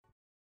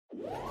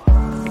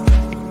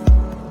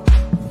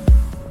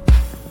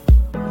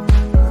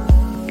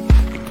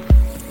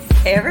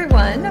Hey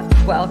everyone,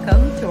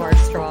 welcome to our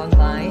Strong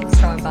Mind,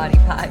 Strong Body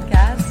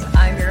podcast.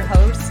 I'm your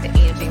host,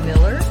 Angie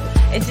Miller,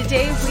 and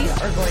today we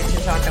are going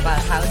to talk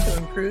about how to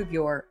improve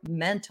your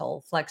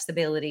mental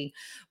flexibility.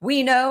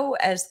 We know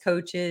as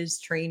coaches,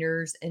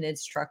 trainers, and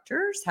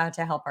instructors how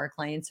to help our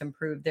clients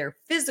improve their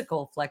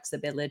physical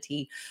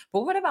flexibility,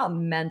 but what about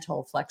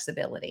mental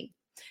flexibility?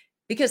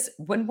 Because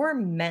when we're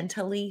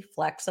mentally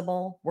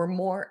flexible, we're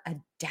more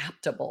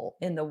adaptable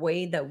in the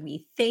way that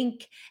we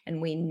think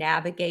and we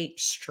navigate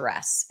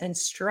stress. And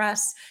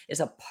stress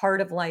is a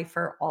part of life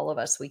for all of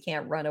us. We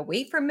can't run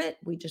away from it.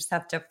 We just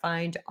have to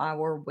find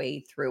our way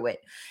through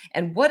it.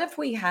 And what if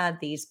we had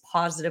these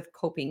positive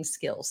coping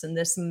skills and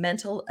this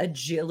mental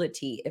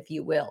agility, if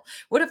you will?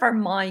 What if our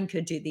mind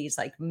could do these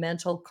like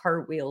mental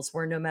cartwheels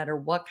where no matter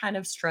what kind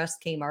of stress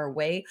came our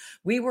way,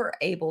 we were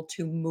able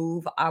to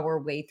move our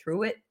way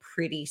through it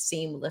pretty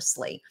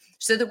seamlessly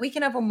so that we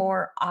can have a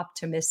more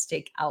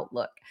optimistic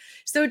outlook.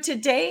 So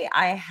today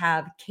I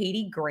have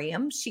Katie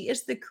Graham. She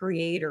is the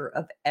creator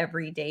of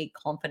Everyday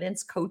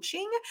Confidence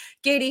Coaching.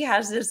 Katie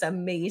has this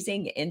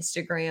amazing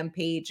Instagram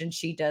page and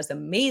she does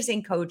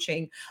amazing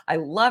coaching. I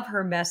love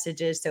her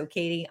messages. So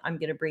Katie, I'm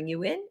going to bring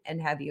you in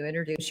and have you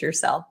introduce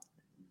yourself.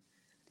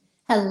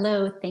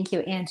 Hello. Thank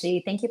you,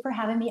 Angie. Thank you for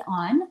having me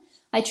on.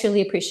 I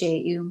truly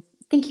appreciate you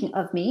thinking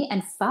of me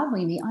and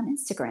following me on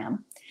Instagram.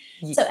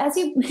 So as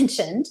you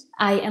mentioned,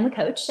 I am a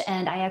coach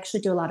and I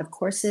actually do a lot of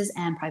courses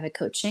and private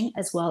coaching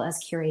as well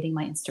as curating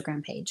my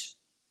Instagram page.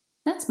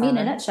 That's me in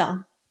a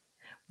nutshell.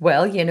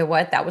 Well, you know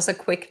what? That was a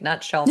quick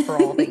nutshell for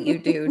all that you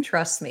do.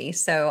 Trust me.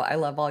 So I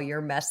love all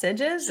your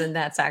messages, and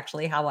that's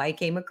actually how I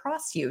came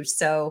across you.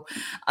 So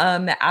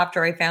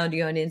after I found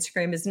you on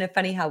Instagram, isn't it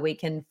funny how we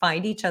can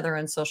find each other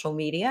on social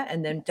media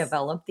and then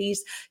develop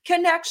these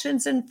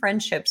connections and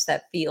friendships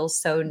that feel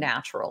so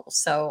natural?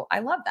 So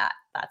I love that.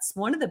 That's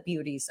one of the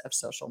beauties of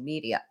social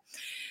media.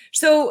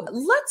 So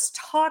let's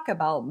talk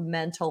about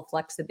mental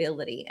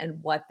flexibility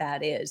and what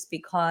that is,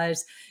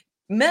 because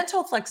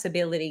mental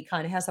flexibility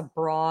kind of has a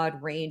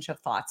broad range of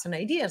thoughts and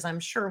ideas.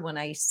 I'm sure when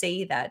I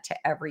say that to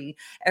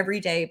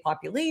everyday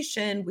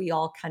population, we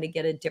all kind of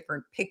get a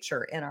different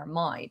picture in our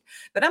mind.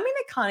 But I'm going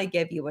to kind of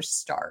give you a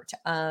start.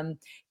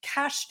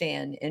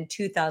 Kashdan in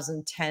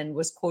 2010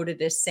 was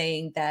quoted as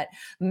saying that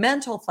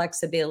mental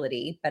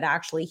flexibility, but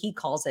actually he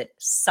calls it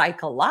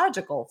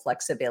psychological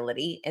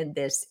flexibility in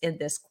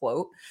this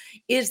quote,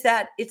 is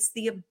that it's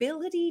the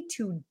ability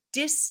to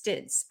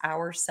distance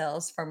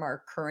ourselves from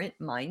our current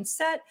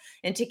mindset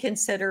and to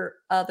consider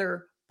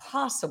other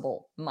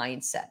possible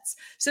mindsets.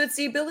 So it's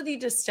the ability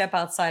to step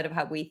outside of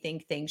how we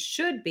think things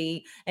should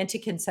be and to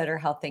consider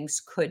how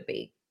things could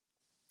be.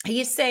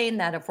 He's saying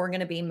that if we're going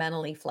to be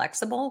mentally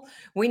flexible,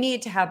 we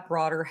need to have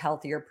broader,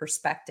 healthier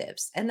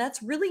perspectives. And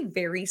that's really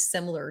very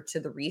similar to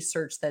the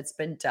research that's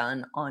been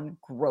done on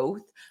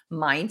growth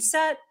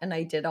mindset. And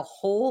I did a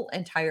whole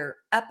entire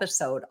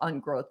episode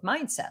on growth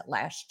mindset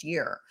last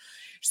year.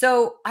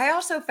 So I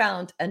also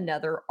found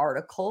another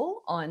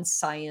article on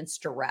Science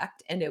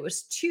Direct, and it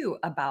was too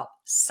about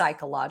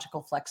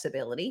psychological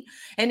flexibility.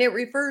 And it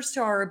refers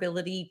to our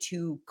ability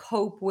to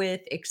cope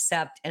with,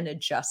 accept, and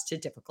adjust to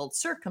difficult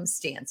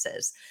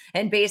circumstances.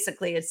 And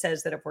basically, it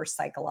says that if we're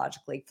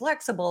psychologically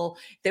flexible,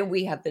 then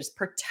we have this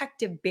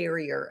protective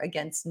barrier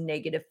against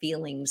negative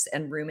feelings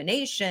and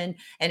rumination,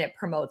 and it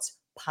promotes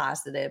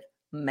positive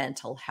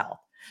mental health.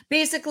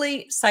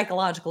 Basically,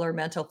 psychological or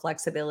mental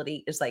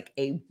flexibility is like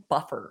a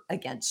buffer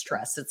against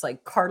stress. It's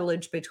like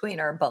cartilage between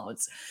our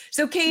bones.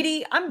 So,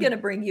 Katie, I'm going to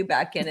bring you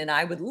back in, and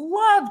I would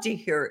love to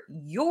hear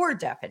your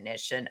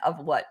definition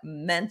of what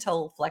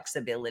mental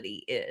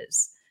flexibility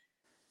is.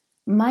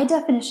 My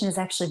definition is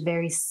actually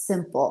very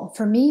simple.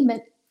 For me,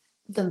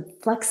 the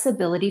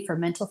flexibility for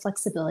mental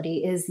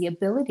flexibility is the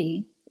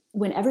ability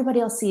when everybody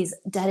else sees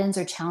dead ends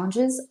or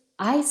challenges,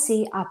 I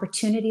see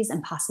opportunities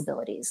and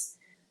possibilities.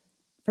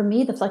 For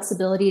me, the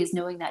flexibility is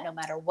knowing that no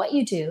matter what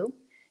you do,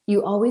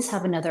 you always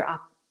have another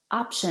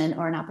option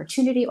or an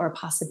opportunity or a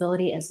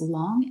possibility as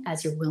long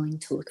as you're willing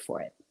to look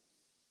for it.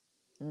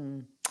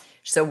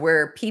 So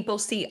where people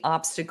see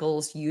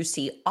obstacles, you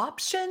see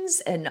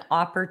options and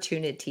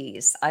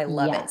opportunities. I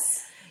love it.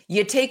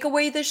 You take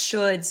away the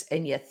shoulds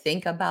and you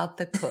think about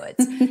the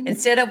coulds.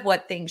 Instead of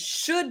what things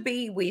should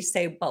be, we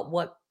say, but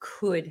what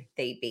could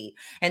they be?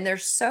 And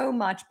there's so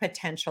much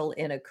potential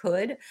in a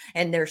could,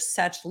 and there's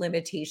such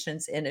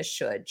limitations in a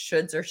should.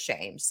 Shoulds are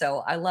shame.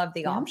 So I love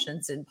the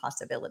options and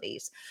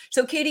possibilities.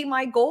 So Katie,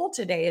 my goal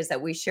today is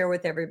that we share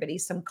with everybody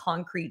some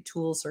concrete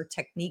tools or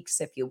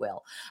techniques, if you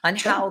will, on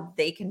how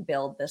they can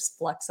build this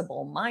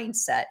flexible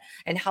mindset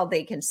and how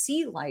they can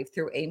see life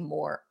through a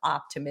more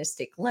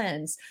optimistic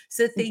lens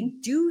so that they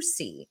do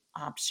see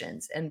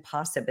options and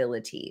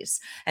possibilities.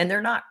 And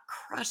they're not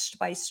crushed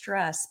by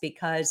stress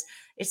because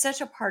it's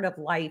such a part of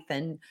life.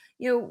 And,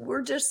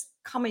 we're just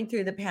coming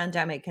through the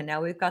pandemic and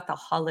now we've got the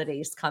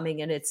holidays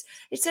coming, and it's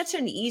such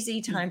an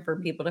easy time for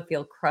Mhm. people to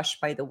feel crushed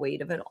by the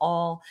weight of it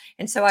all.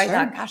 And so I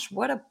thought, Sure. gosh,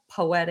 what a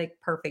poetic,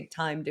 perfect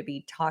time to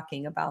be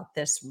talking about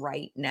this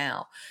right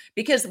now.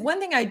 Because one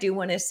thing I do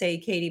want to say,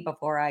 Katie,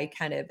 before I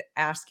kind of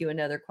ask you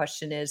another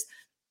question is,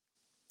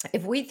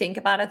 if we think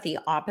about it, the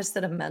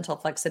opposite of mental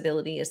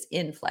flexibility is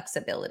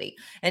inflexibility.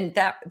 And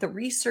that the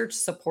research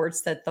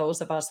supports that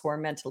those of us who are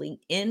mentally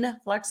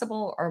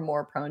inflexible are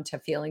more prone to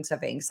feelings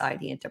of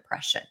anxiety and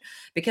depression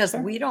because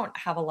Sure. we don't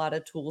have a lot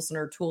of tools in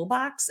our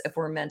toolbox if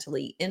we're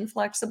mentally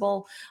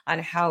inflexible on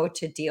how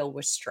to deal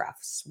with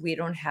stress. We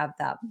don't have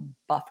that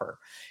buffer.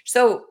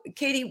 So,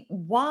 Katie,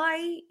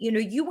 why,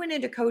 you went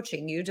into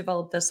coaching, you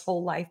developed this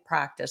whole life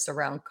practice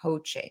around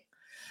coaching.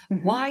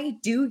 Mhm. Why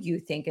do you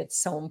think it's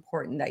so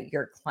important that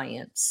your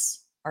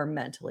clients are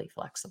mentally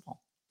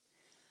flexible?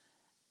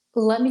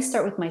 Let me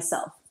start with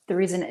myself. The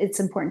reason it's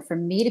important for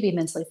me to be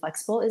mentally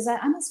flexible is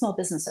that I'm a small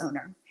business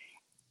owner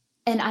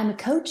and I'm a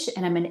coach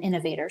and I'm an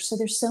innovator. So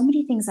there's so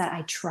many things that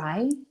I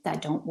try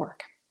that don't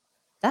work.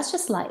 That's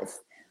just life.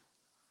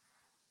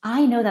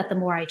 I know that the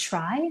more I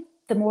try,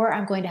 the more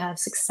I'm going to have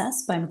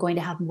success, but I'm going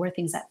to have more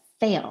things that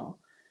fail.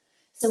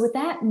 So with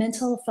that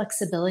mental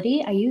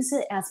flexibility, I use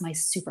it as my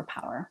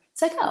superpower.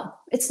 It's like, oh,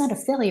 it's not a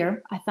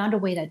failure. I found a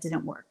way that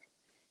didn't work.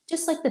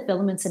 Just like the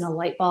filaments in a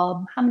light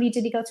bulb, how many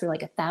did he go through?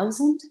 Like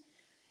 1,000?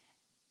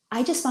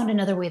 I just found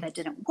another way that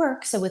didn't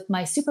work. So with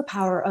my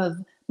superpower of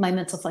my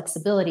mental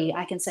flexibility,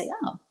 I can say,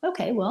 oh,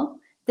 okay, well,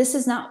 this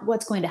is not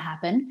what's going to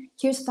happen.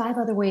 Here's 5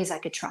 other ways I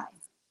could try.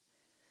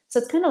 So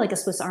it's kind of like a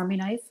Swiss Army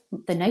knife.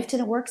 The knife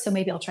didn't work, so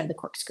maybe I'll try the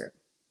corkscrew.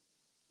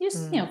 You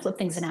just, Mm, flip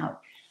things in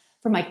out.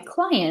 For my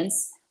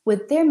clients,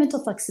 with their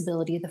mental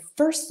flexibility, the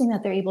first thing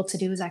that they're able to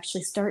do is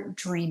actually start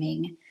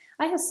dreaming.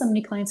 I have so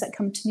many clients that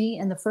come to me,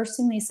 and the first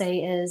thing they say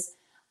is,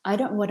 I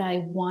don't know what I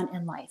want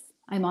in life.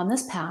 I'm on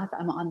this path.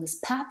 I'm on this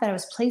path that I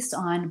was placed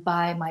on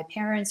by my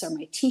parents or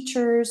my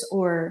teachers,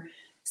 or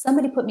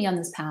somebody put me on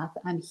this path.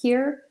 I'm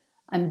here.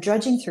 I'm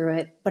drudging through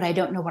it, but I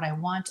don't know what I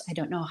want. I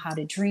don't know how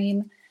to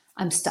dream.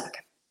 I'm stuck.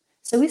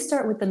 So we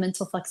start with the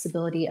mental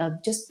flexibility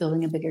of just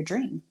building a bigger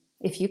dream.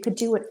 If you could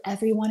do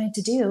whatever you wanted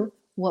to do,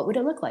 what would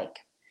it look like?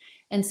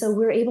 And so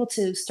we're able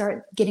to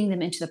start getting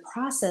them into the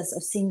process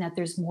of seeing that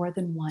there's more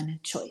than one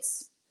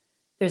choice.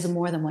 There's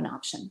more than one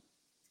option.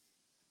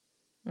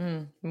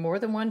 more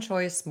than one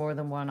choice, more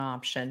than one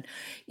option.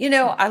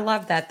 Yeah, I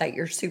love that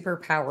your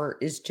superpower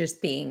is just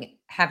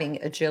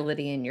having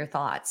agility in your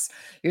thoughts.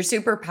 Your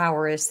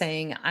superpower is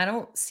saying, I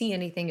don't see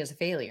anything as a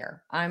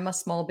failure. I'm a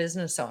small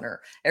business owner.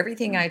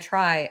 Everything yeah, I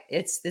try,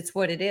 it's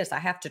what it is. I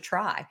have to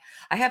try.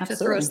 I have to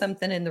throw absolutely.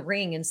 something in the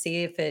ring and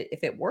see if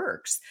it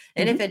works.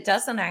 And if Hmm. it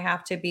doesn't, I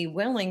have to be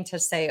willing to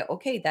say,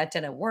 okay, that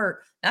didn't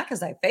work, not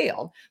because I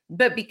failed,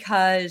 but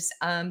because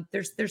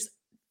there's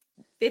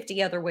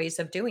 50 other ways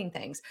of doing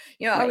things.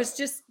 I Right. was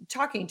just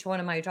talking to one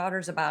of my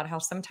daughters about how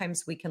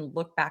sometimes we can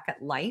look back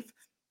at life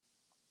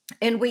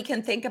and we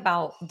can think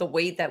about the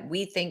way that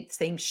we think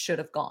things should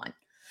have gone.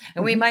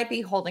 And we Hmm. might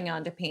be holding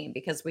on to pain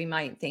because we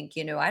might think,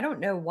 I don't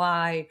know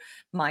why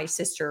my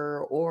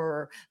sister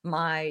or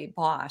my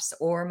boss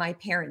or my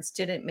parents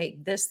didn't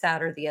make this,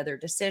 that, or the other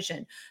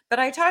decision. But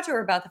I talked to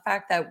her about the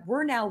fact that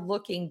we're now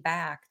looking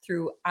back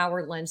through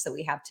our lens that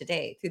we have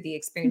today, through the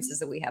experiences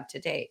that we have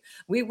today.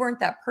 We weren't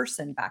that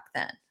person back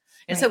then.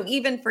 And Right. so,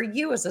 even for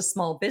you as a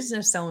small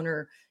business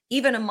owner,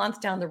 even a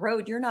month down the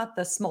road, you're not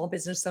the small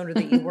business owner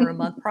that you were a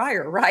month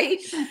prior, right?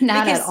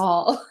 Not at Because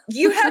all.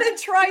 you hadn't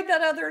tried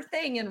that other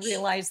thing and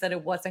realized that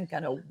it wasn't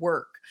going to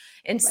work.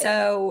 And Right.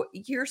 so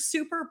your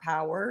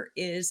superpower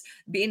is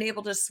being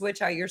able to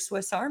switch out your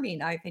Swiss Army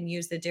knife and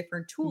use a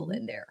different tool Hmm.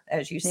 in there.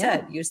 As you Yeah.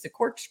 said, use the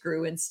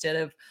corkscrew instead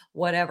of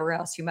whatever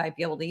else you might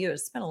be able to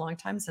use. It's been a long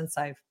time since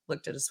I've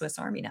looked at a Swiss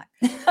Army knife.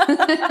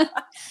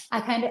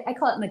 I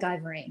call it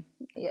MacGyvering.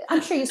 Yeah,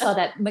 I'm sure you saw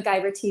that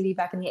MacGyver TV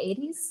back in the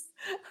 80s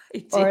I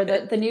or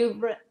did. the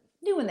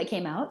new one that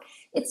came out.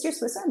 It's your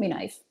Swiss Army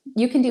knife.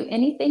 You can do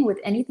anything with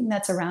anything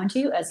that's around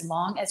you as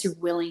long as you're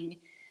willing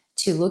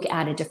to look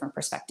at a different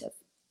perspective.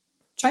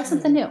 Try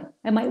something Mm, new.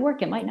 It might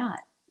work, it might not,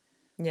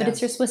 but yeah.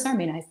 it's your Swiss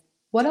Army knife.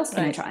 What else can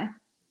you Right. try?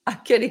 I'm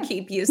gonna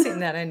keep using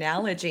that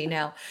analogy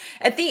now.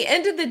 At the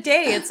end of the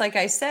day, it's like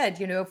I said,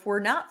 if we're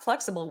not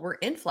flexible, we're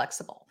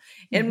inflexible.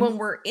 And when Hmm.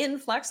 we're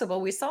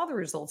inflexible, we saw the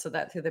results of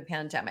that through the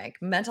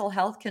pandemic. Mental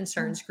health Yeah.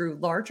 concerns grew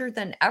larger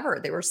than ever.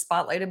 They were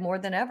spotlighted more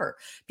than ever.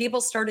 People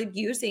started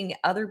using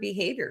other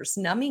behaviors,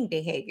 numbing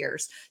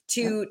behaviors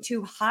Yep.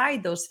 to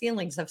hide those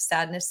feelings of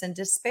sadness and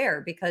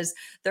despair because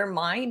their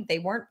mind, they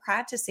weren't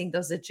practicing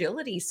those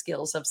agility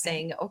skills of Right.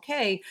 saying,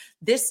 okay,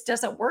 this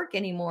doesn't work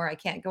anymore. I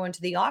can't go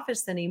into the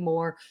office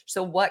anymore.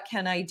 So, what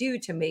can I do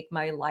to make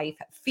my life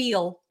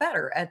feel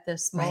better at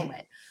this Right.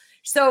 moment?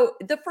 So,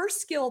 the first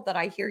skill that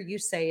I hear you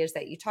say is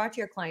that you talk to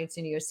your clients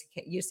and you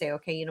say,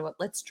 okay, you know what,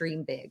 let's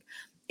dream big.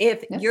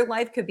 If Yep. your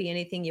life could be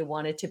anything you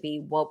want it to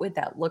be, what would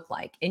that look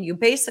like? And you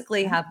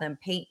basically Right. have them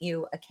paint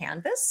you a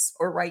canvas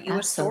or write you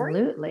a story.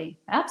 Absolutely.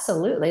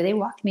 Absolutely. They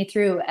walked me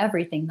through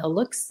everything, the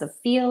looks, the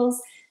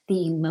feels,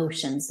 the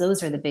emotions.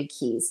 Those are the big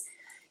keys.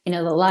 You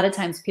know, a lot of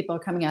times people are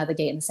coming out of the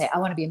gate and say, I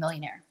want to be a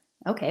millionaire.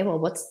 Okay, well,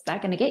 what's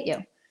that going to get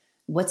you?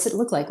 What's it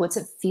look like? What's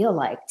it feel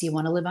like? Do you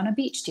want to live on a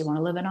beach? Do you want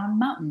to live on a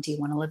mountain? Do you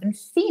want to live in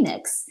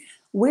Phoenix?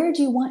 Where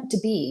do you want to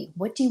be?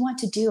 What do you want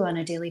to do on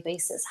a daily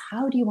basis?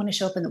 How do you want to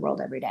show up in the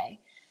world every day?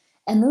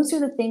 And those are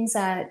the things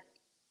that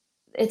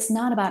it's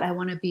not about, I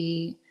want to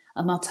be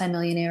a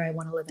multimillionaire, I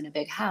want to live in a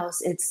big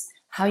house. It's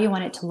how you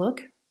want it to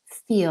look,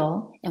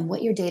 feel, and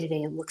what your day to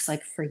day looks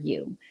like for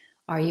you.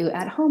 Are you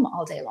at home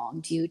all day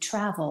long? Do you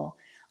travel?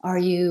 Are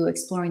you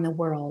exploring the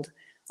world?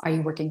 Are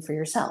you working for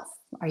yourself?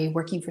 Are you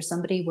working for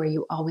somebody where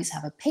you always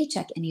have a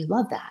paycheck and you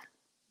love that?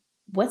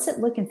 What's it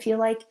look and feel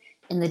like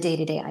in the day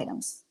to day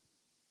items?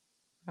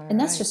 All And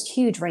that's right. just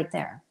huge right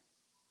there.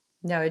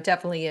 No, it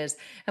definitely is.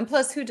 And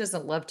plus, who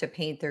doesn't love to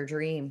paint their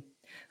dream?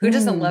 Who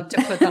doesn't love Mm.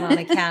 to put that on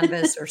a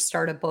canvas or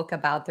start a book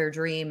about their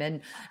dream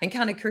and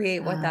kind of create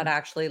what that Um,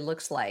 actually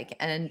looks like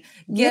and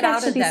you'd get out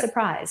actually of be that.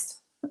 surprised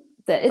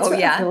that it's Oh, a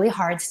yeah. really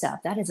hard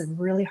step. That is a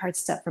really hard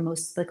step for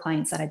most of the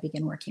clients that I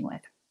begin working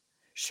with.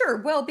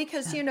 Sure. Well,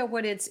 because Yeah. you know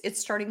what, it's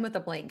starting with a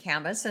blank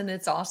canvas and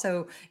it's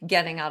also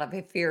getting out of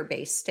a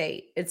fear-based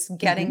state. It's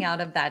getting Mhm. out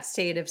of that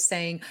state of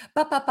saying,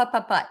 but,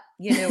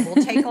 we'll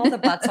take all the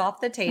butts off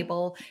the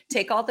table,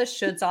 take all the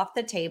shoulds off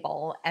the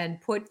table,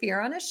 and put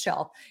fear on a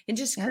shelf and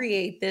just Yep,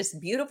 create this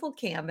beautiful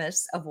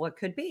canvas of what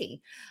could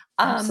be.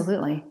 Um,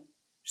 absolutely.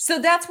 so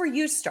that's where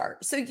you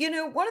start. So,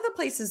 one of the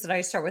places that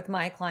I start with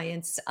my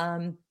clients,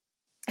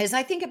 as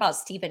I think about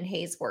Stephen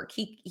Hayes' work,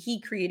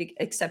 he created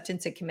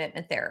acceptance and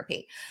commitment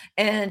therapy,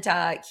 and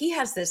he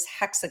has this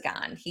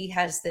hexagon. He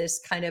has this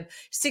kind of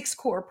six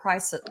core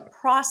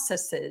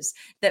processes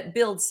that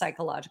build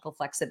psychological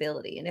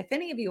flexibility. And if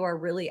any of you are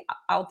really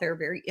out there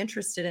very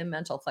interested in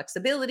mental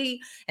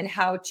flexibility and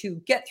how to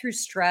get through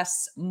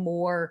stress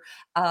more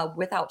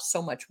without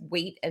so much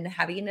weight and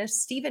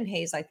heaviness, Stephen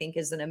Hayes, I think,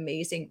 is an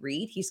amazing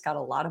read. He's got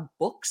a lot of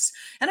books,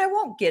 and I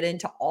won't get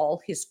into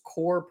all his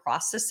core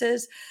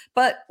processes,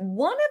 but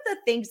one of the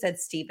things that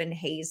Stephen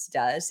Hayes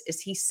does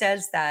is he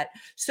says that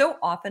so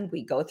often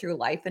we go through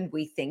life and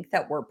we think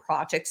that we're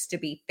projects to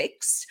be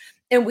fixed.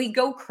 And we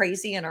go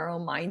crazy in our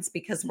own minds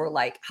because we're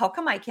like, how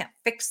come I can't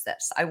fix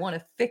this? I want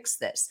to fix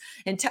this.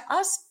 And to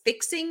us,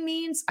 fixing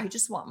means I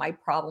just want my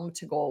problem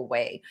to go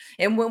away.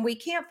 And when we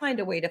can't find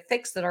a way to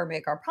fix it or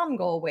make our problem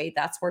go away,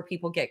 that's where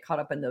people get caught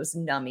up in those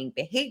numbing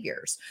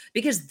behaviors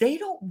because they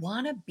don't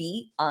want to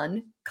be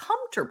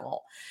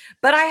uncomfortable.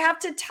 But I have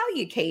to tell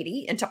you,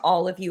 Katie, and to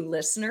all of you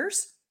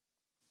listeners,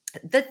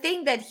 the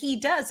thing that he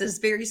does is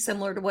very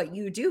similar to what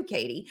you do,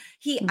 Katie.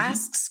 He Mhm.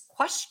 asks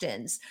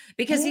questions Oh,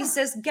 because he yeah.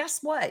 says, guess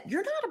what?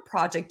 You're not a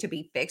project to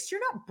be fixed.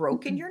 You're not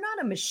broken. Mm-mm. You're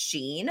not a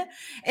machine.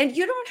 And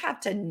you don't have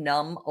to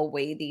numb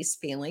away these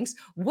feelings.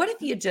 What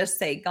if you just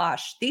say,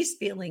 gosh, these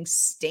feelings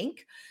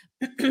stink?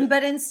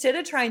 But instead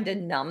of trying to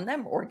numb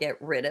them or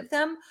get rid of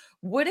them,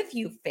 what if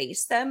you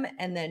face them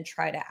and then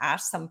try to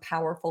ask some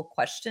powerful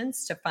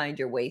questions to find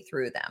your way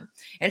through them?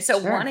 And so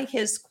one Sure. of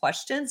his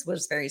questions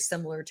was very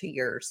similar to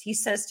yours. He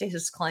says to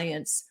his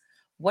clients,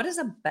 what does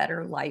a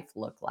better life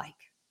look like?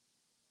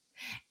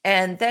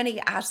 And then he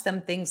asks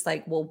them things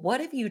like, well,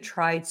 what have you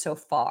tried so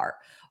far?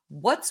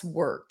 What's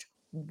worked?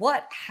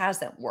 What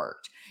hasn't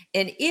worked?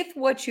 And if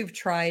what you've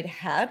tried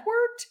had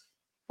worked,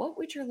 what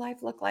would your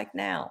life look like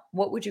now?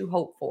 What would you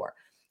hope for?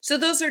 So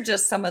those are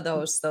just some of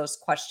those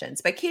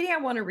questions. But Katie, I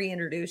want to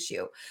reintroduce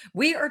you.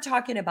 We are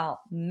talking about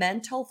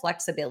mental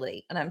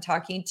flexibility, and I'm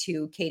talking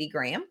to Katie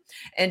Graham,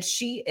 and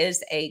she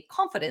is a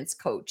confidence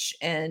coach,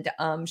 and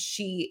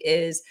she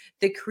is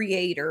the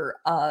creator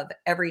of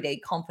Everyday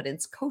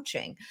Confidence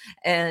Coaching,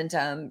 and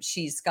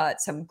she's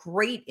got some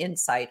great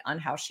insight on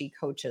how she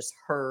coaches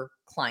her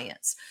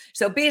clients.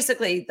 So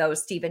basically, though,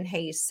 Stephen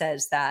Hayes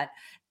says that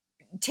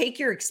take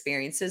your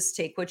experiences,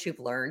 take what you've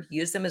learned,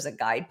 use them as a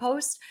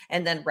guidepost,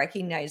 and then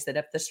recognize that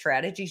if the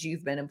strategies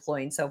you've been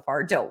employing so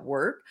far don't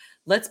work,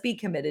 let's be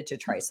committed to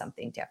try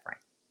something different.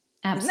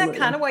 Isn't that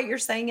kind Absolutely. of what you're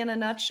saying in a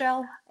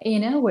nutshell? You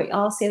know, we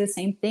all say the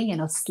same thing in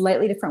a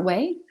slightly different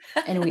way,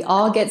 and we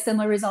all get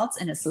similar results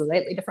in a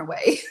slightly different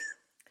way.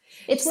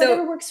 It's So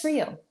whatever works for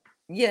you.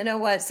 you know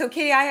what? So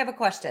Katie, I have a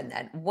question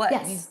then. What you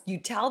Yes. you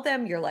tell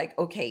them you're like,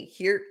 okay,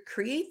 here,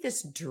 create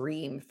this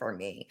dream for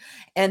me.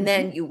 And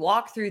then Mhm. you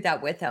walk through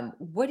that with them.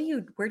 Where do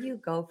you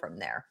go from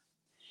there?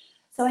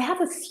 So I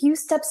have a few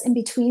steps in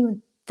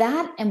between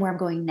that and where I'm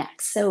going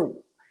next.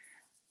 So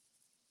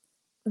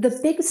the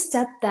big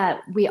step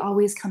that we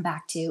always come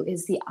back to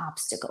is the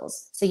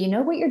obstacles. So you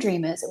know what your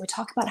dream is, and we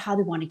talk about how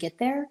they want to get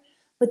there,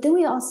 but then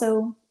we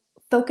also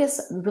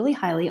focus really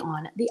highly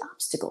on the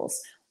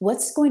obstacles.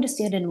 What's going to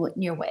stand in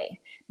your way?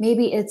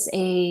 Maybe it's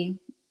a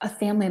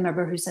family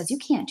member who says, you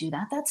can't do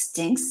that. That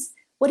stinks.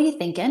 What are you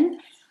thinking?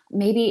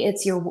 Maybe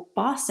it's your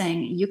boss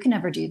saying, you can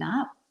never do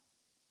that.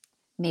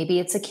 Maybe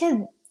it's a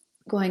kid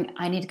going,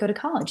 I need to go to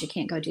college. You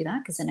can't go do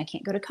that because then I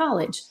can't go to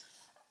college.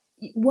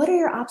 what are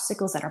your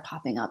obstacles that are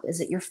popping up? Is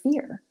it your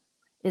fear?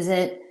 Is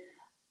it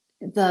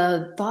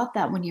the thought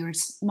that when you were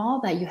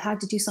small that you had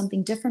to do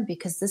something different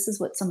because this is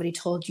what somebody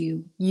told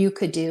you you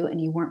could do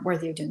and you weren't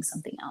worthy of doing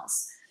something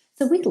else?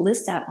 So we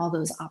list out all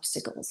those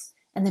obstacles.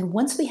 And then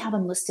once we have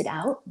them listed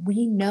out,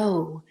 we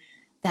know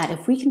that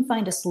if we can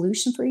find a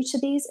solution for each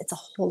of these, it's a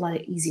whole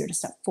lot easier to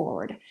step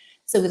forward.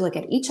 So we look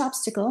at each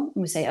obstacle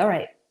and we say, all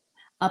right,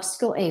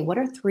 obstacle A, what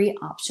are 3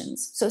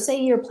 options? So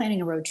say you're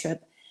planning a road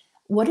trip.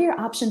 What are your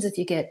options if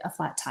you get a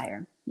flat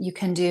tire? You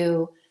can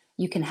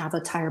have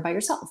a tire by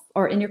yourself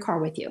or in your car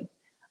with you.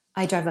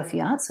 I drive a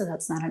Fiat, so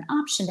that's not an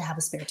option to have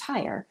a spare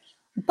tire.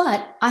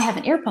 But I have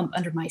an air pump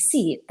under my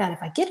seat that if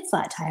I get a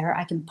flat tire,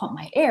 I can pump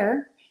my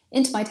air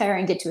into my tire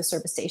and get to a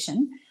service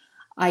station.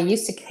 I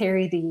used to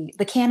carry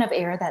the can of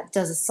air that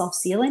does a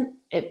self-sealant.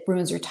 It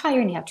ruins your tire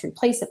and you have to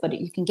replace it, but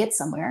you can get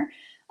somewhere.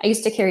 I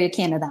used to carry a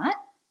can of that.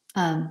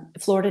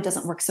 Florida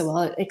doesn't work so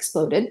well. It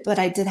exploded, but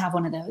I did have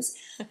one of those.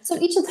 So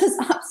each of those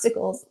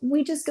obstacles,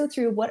 we just go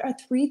through what are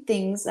 3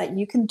 things that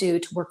you can do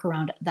to work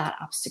around that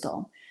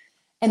obstacle.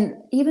 And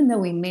even though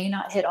we may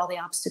not hit all the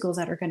obstacles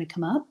that are going to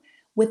come up,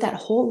 with that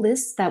whole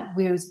list that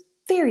we're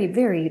very,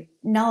 very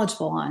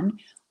knowledgeable on,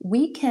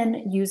 we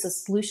can use the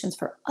solutions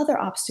for other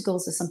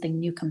obstacles if something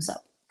new comes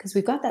up. Because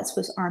we've got that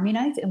Swiss Army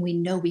knife and we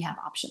know we have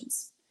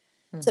options.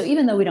 So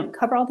even though we don't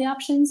cover all the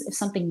options, if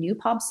something new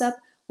pops up,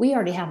 we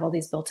already have all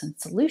these built-in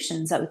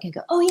solutions that we can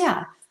go, oh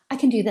yeah, I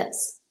can do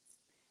this.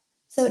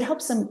 So it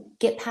helps them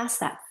get past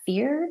that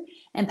fear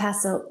and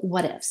past the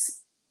what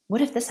ifs.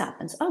 What if this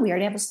happens? Oh, we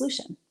already have a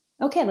solution.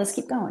 Okay, let's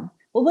keep going.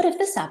 Well, what if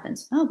this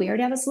happens? Oh, we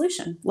already have a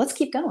solution. Let's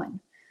keep going.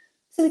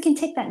 So we can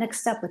take that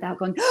next step without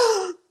going,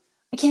 oh,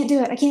 I can't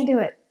do it. I can't do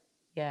it.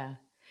 Yeah.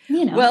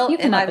 You come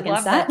And I up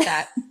against love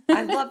that.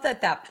 I love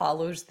that that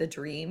follows the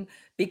dream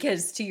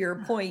because to your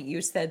point,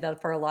 you said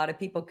that for a lot of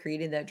people,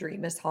 creating that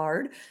dream is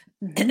hard.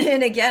 Mhm.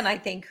 And again, I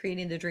think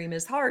creating the dream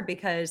is hard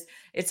because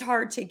it's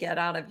hard to get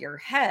out of your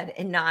head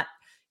and not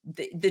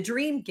the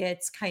dream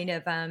gets kind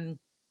of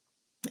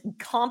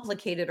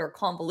complicated or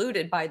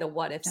convoluted by the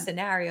what if Yeah.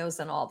 scenarios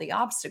and all the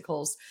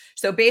obstacles.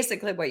 So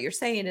basically, what you're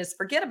saying is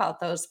forget about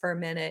those for a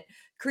minute,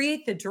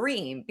 create the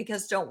dream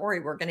because don't worry,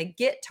 we're going to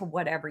get to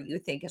whatever you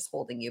think is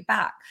holding you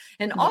back.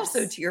 And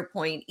also, Yes. to your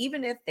point,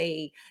 even if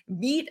they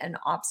meet an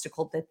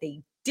obstacle that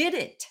they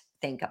didn't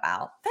think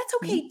about, that's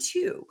okay Mhm.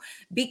 too,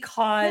 Yeah.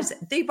 because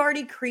they've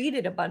already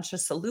created a bunch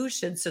of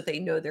solutions. So they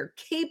know they're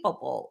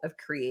capable of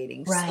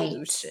creating Right.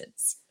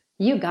 solutions.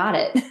 You got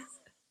it.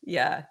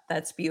 Yeah,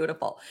 that's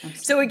beautiful.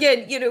 So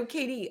Absolutely. again,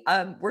 Katie,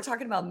 we're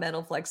talking about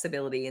mental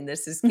flexibility, and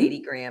this is Katie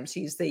Mhm. Graham.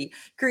 She's the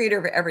creator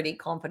of Everyday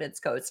Confidence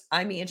Coach.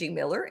 I'm Angie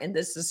Miller, and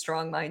this is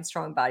Strong Mind,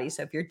 Strong Body.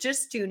 So if you're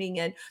just tuning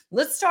in,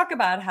 let's talk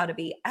about how to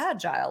be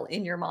agile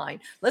in your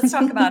mind. Let's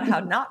talk about how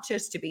not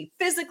just to be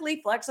physically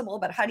flexible,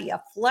 but how do you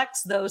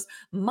flex those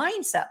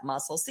mindset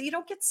muscles so you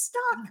don't get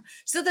stuck,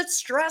 so that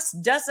stress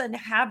doesn't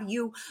have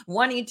you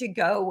wanting to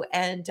go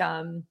and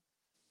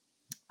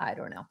I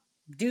don't know,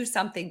 do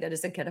something that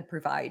isn't going to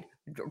provide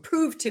or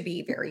prove to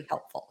be very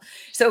helpful.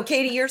 So,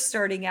 Katie, you're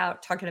starting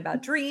out talking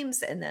about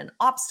dreams and then Mhm.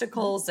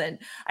 obstacles. And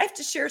I have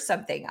to share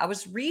something. I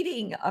was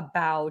reading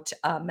about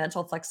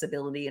mental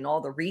flexibility and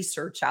all the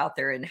research out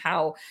there, and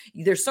how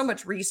there's so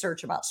much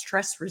research about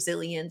stress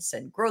resilience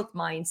and growth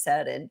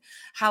mindset, and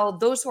how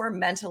those who are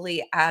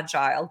mentally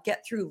agile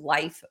get through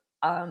life.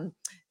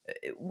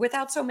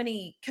 Without so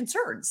many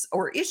concerns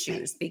or Right.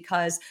 issues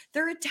because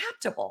they're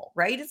adaptable,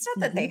 right? It's not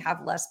that they Mhm.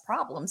 have less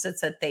problems,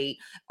 it's that they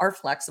are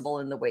flexible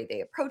in the way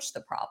they approach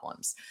the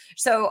problems.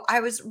 So I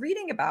was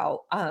reading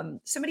about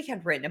somebody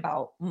had written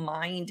about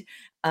mind.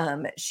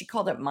 She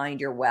called it mind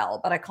your well,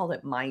 but I called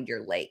it mind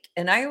your lake.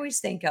 And I always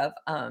think of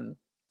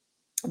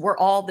we're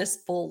all this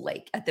full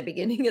lake at the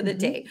beginning of the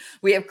day. Mhm.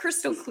 We have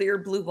crystal clear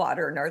blue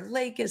water, and our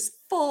lake is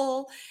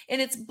full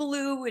and it's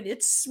blue and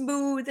it's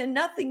smooth, and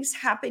nothing's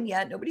happened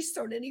yet. Nobody's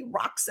thrown any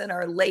rocks in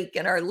our lake,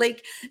 and our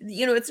lake,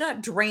 it's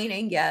not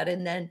draining yet.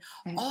 And then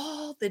Right.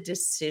 all the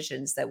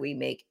decisions that we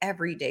make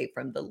every day,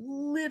 from the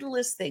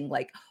littlest thing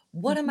like,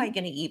 what am I Mhm.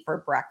 going to eat for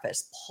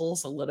breakfast,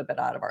 pulls a little bit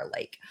out of our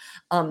lake.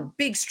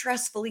 Big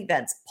stressful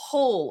events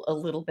pull a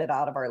little bit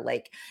out of our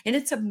lake. And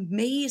it's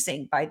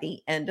amazing by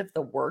the end of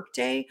the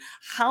workday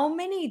how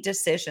many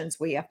decisions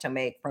we have to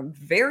make, from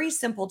very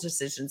simple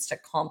decisions to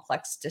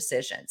complex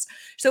decisions.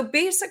 So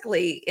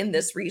basically, in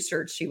this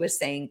research, she was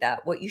saying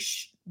that what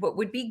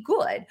would be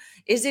good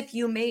is if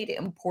you made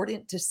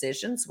important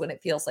decisions when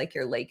it feels like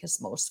your lake is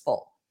most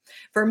full.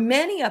 For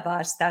many of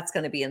us, that's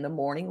going to be in the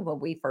morning when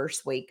we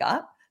first wake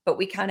up, but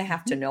we kind of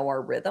have to Mhm. know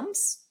our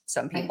rhythms.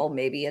 Some Right. people,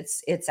 maybe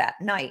it's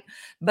at night,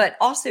 but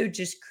also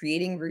just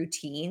creating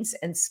routines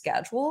and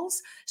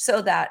schedules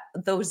so that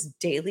those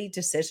daily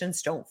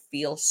decisions don't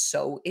feel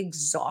so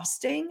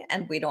exhausting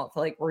and we don't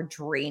feel like we're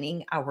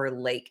draining our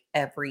lake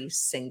every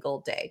single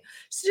day.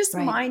 So, just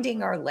Right.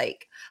 minding our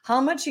lake.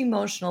 How much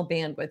emotional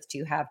bandwidth do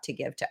you have to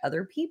give to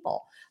other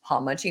people? How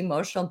much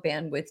emotional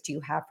bandwidth do you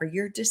have for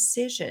your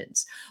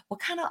decisions? What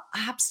kind of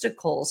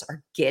obstacles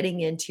are getting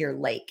into your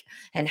lake?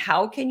 And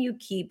how can you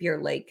keep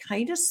your lake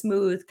kind of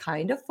smooth,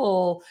 kind of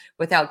full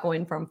without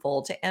going from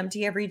full to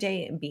empty every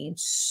day and being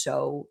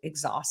so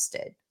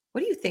exhausted.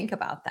 What do you think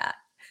about that?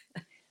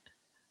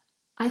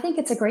 I think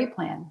it's a great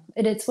plan.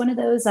 It's one of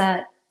those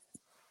that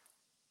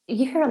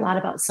you hear a lot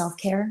about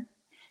self-care,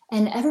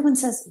 and everyone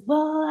says,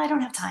 "Well, I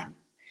don't have time."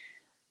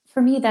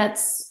 For me,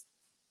 that's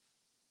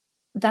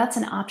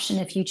an option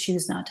if you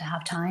choose not to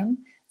have time.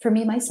 For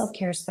me, my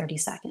self-care is 30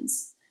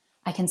 seconds.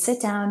 I can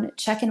sit down,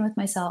 check in with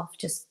myself,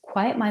 just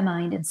quiet my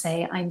mind and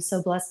say, "I'm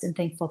so blessed and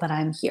thankful that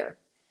I'm here."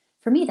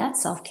 For me,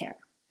 that's self-care.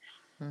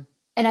 Mm,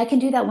 And I can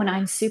do that when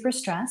I'm super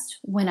stressed,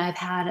 when I've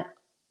had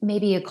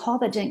maybe a call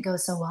that didn't go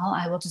so well.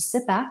 I will just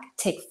sit back,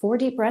 take 4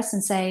 deep breaths,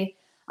 and say,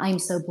 "I'm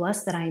so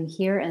blessed that I'm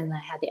here and I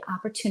had the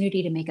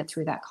opportunity to make it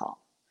through that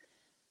call."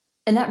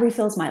 And that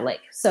refills my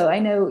lake. So I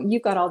know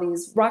you've got all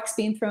these rocks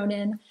being thrown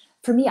in.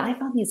 For me, I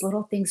found these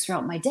little things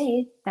throughout my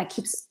day that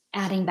keeps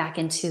adding back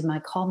into my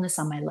calmness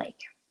on my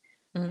lake,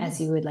 as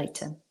mm. you would like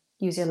to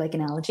use your lake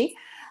analogy.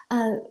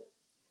 Uh,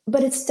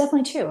 but it's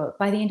definitely true.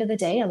 By the end of the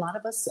day, a lot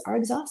of us are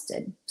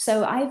exhausted.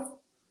 So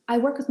I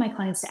work with my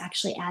clients to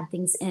actually add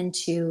things in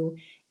to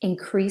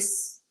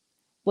increase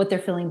what they're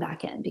filling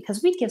back in,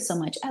 because we give so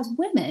much as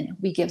women.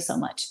 We give so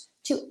much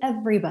to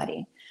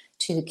everybody,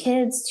 to the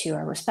kids, to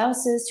our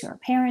spouses, to our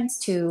parents,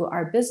 to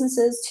our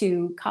businesses,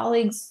 to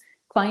colleagues,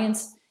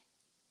 clients,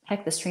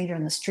 heck, the stranger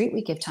on the street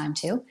we give time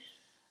to,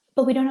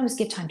 but we don't always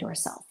give time to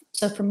ourselves.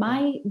 So for Right.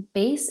 my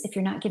base, if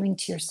you're not giving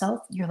to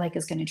yourself, your lake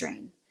is going to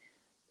drain.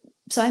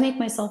 So I make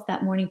myself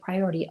that morning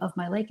priority of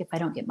my lake. If I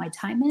don't get my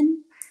time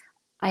in,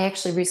 I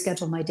actually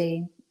reschedule my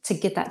day to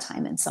get that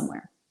time in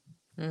somewhere.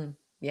 Mm,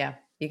 yeah,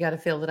 you got to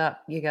fill it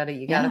up. You got to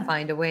Yeah.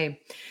 find a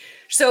way.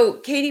 So,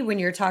 Katie, when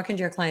you're talking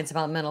to your clients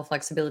about mental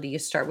flexibility, you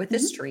start with the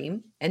Mhm.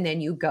 stream and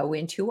then you go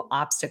into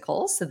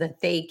obstacles so that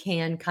they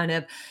can kind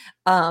of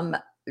um,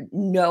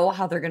 know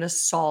how they're going to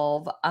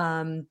solve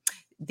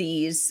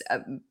these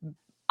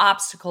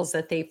obstacles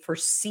that they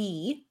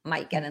foresee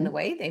might get in the Mhm.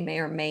 way. They may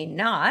or may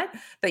not,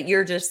 but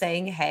you're just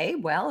saying, "Hey,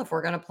 well, if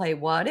we're going to play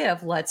what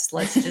if, let's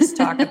just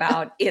talk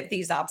about if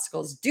these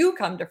obstacles do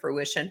come to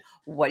fruition,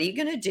 what are you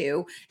going to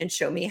do? And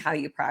show me how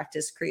you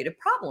practice creative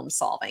problem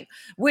solving,"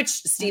 which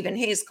Yep. Stephen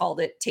Hayes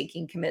called it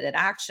taking committed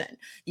action.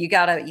 You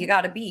got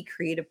to be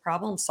creative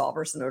problem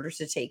solvers in order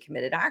to take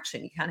committed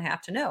action. You kind of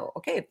have to know,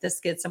 okay, if this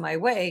gets in my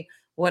way,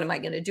 what am I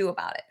going to do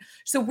about it?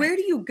 So where Right.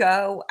 do you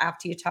go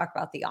after you talk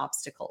about the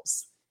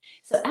obstacles?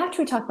 So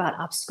after we talk about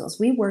obstacles,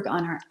 we work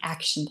on our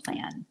action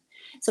plan.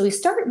 So we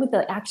start with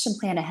the action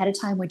plan ahead of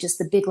time with just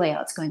the big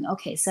layouts going,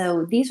 okay,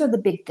 so these are the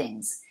big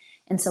things.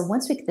 And so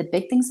once we get the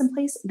big things in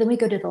place, then we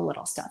go to the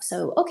little stuff.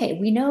 So, okay,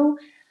 we know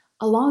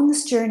along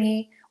this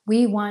journey,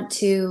 we want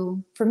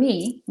to, for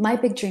me, my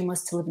big dream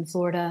was to live in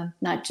Florida,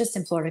 not just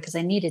in Florida because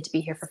I needed to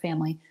be here for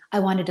family. I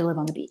wanted to live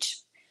on the beach.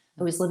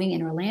 I was living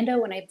in Orlando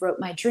when I wrote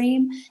my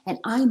dream, and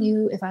I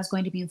knew if I was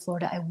going to be in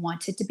Florida, I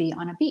wanted to be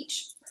on a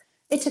beach.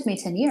 It took me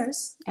 10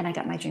 years and I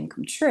got my dream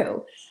come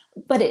true.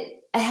 But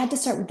I had to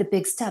start with the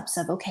big steps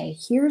of, okay,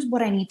 here's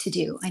what I need to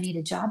do. I need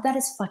a job that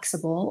is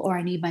flexible, or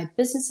I need my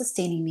business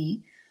sustaining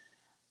me.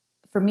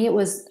 For me, it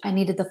was I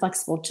needed the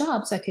flexible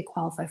job so I could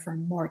qualify for a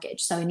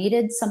mortgage. So I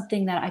needed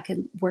something that I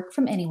could work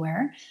from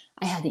anywhere.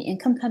 I had the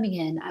income coming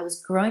in. I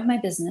was growing my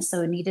business,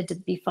 so it needed to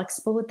be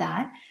flexible with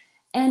that.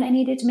 And I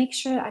needed to make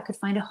sure I could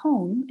find a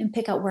home and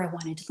pick out where I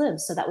wanted to live.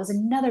 So that was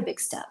another big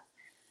step.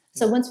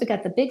 So Yeah. once we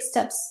got the big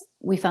steps,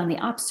 we found the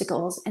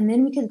obstacles, and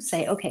then we could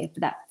say, okay, for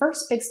that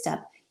first big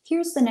step,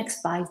 here's the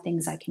next 5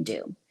 things I can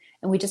do.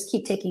 And we just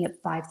keep taking it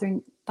five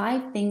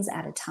things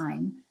at a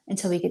time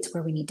until we get to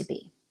where we need to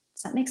be.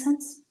 Does that make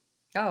sense?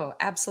 Oh,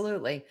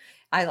 absolutely.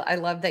 I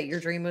love that your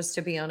dream was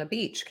to be on a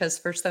beach because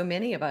for so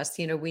many of us,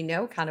 we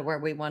know kind of where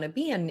we want to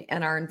be and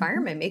our Mhm.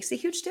 environment makes a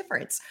huge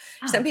difference.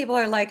 Some Oh, people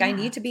are like, I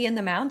need yeah. to be in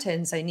the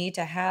mountains. I need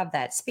to have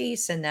that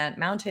space and that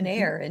mountain Mhm.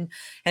 air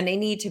and they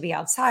need to be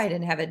outside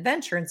and have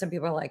adventure. And some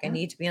people are like, I Yeah.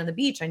 need to be on the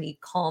beach. I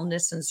need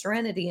calmness and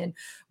serenity. And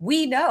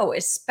we know,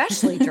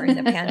 especially during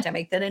the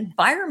pandemic, that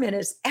environment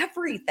is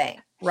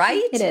everything,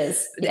 right? It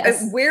is.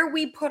 Yes. Where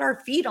we put our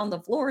feet on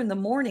the floor in the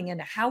morning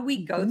and how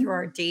we go through Mhm.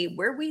 our day,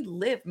 where we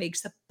live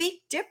makes a big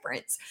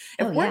difference.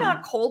 If Oh, we're yeah.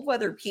 not cold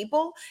weather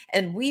people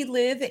and we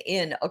live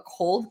in a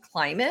cold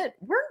climate,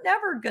 we're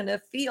never going to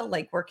feel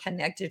like we're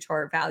connected to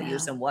our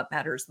values No. and what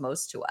matters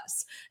most to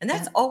us. And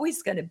that's Yeah.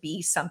 always going to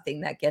be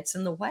something that gets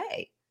in the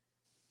way.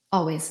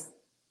 Always.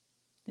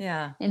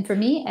 Yeah. And for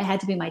me, it had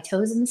to be my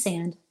toes in the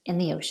sand in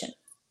the ocean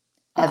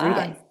every Ah,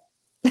 day.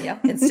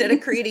 yep. Instead of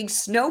creating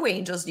snow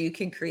angels, you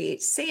can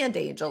create sand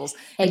angels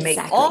and make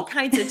all Exactly.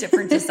 kinds of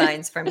different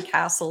designs from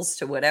castles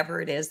to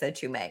whatever it is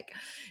that you make.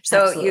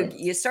 So you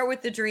Absolutely. you start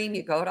with the dream,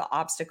 you go to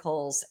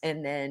obstacles,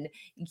 and then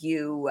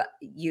you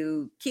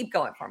keep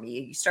going for me.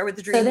 You start with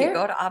the So dream, you there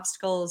go to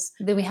obstacles.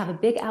 Then we have a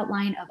big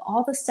outline of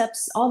all the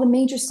steps, all the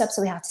major steps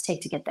that we have to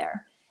take to get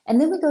there. And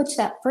then we go to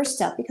that first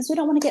step because we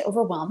don't want to get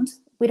overwhelmed.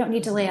 We don't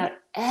need to lay Mhm. out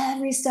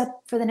every step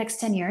for the next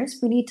 10 years.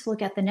 We need to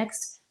look at the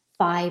next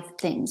 5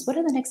 things. What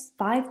are the next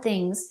 5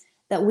 things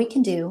that we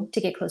can do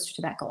to get closer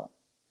to that goal?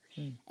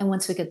 Mm. And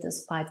once we get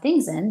those 5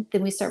 things in,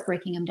 then we start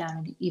breaking them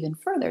down even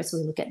further. So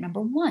we look at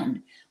number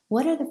one.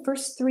 What are the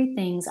first 3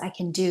 things I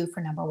can do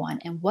for number one?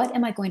 And what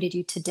am I going to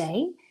do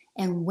today?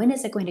 And when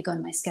is it going to go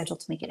in my schedule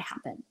to make it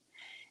happen?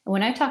 And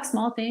when I talk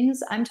small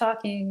things, I'm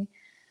talking,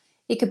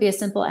 it could be as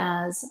simple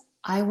as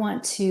I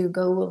want to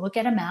go look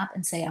at a map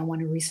and say, I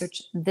want to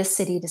research this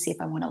city to see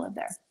if I want to live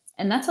there.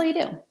 And that's all you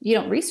do. You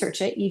don't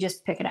research it, you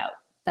just pick it out.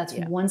 That's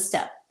Yeah. one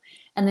step.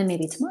 And then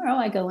maybe tomorrow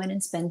I go in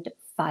and spend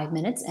 5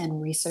 minutes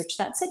and research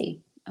that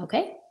city.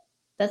 Okay,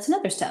 that's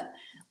another step.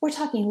 We're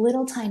talking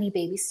little tiny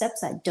baby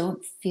steps that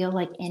don't feel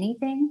like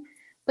anything,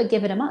 but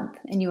give it a month.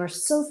 And you are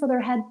so further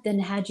ahead than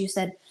had you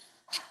said,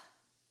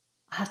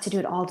 I have to do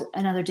it all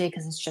another day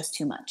because it's just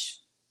too much.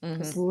 Hmm.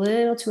 Just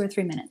little 2 or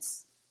 3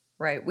 minutes.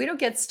 Right. We don't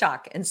get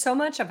stuck. And so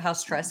much of how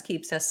stress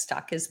keeps us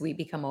stuck is we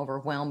become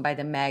overwhelmed by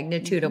the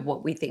magnitude Mm-hmm. of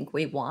what we think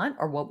we want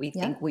or what we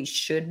think Yep. we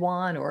should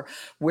want or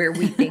where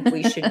we think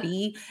we should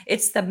be.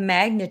 It's the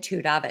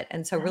magnitude of it.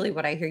 And so Yeah. really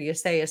what I hear you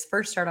say is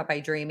first start out by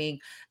dreaming,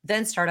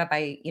 then start out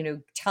by,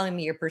 telling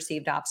me your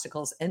perceived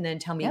obstacles and then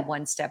tell me Yep.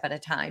 one step at a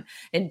time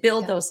and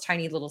build Yep. those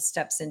tiny little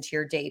steps into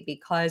your day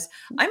because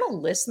I'm a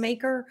list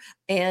maker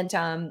and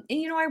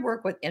I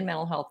work with in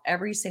mental health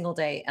every single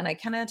day. And I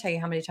cannot tell you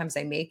how many times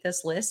I make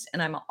this list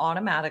and I'm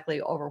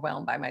automatically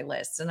overwhelmed by my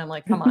lists. And I'm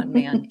like, come on,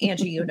 man,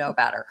 Angie, you know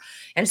better.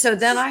 And so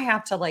then I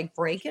have to like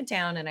break it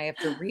down and I have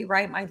to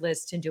rewrite my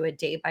list and do a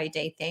day by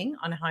day thing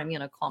on how I'm going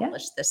to Yep.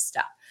 accomplish this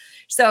stuff.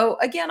 So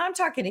again, I'm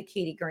talking to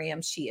Katie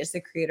Graham. She is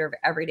the creator of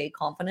Everyday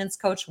Confidence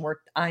Coach.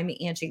 I'm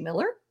Angie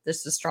Miller.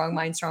 This is Strong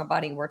Mind, Strong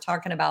Body. We're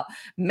talking about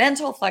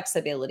mental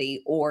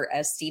flexibility, or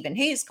as Stephen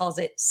Hayes calls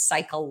it,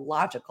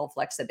 psychological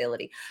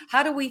flexibility.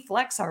 How do we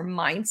flex our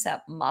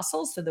mindset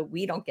muscles so that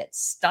we don't get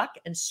stuck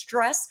and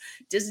stress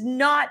does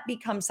not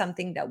become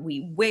something that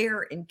we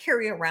wear and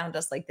carry around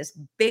us like this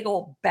big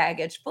old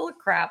baggage full of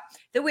crap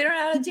that we don't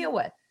know how to deal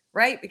with,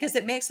 right? Because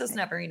it makes us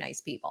not very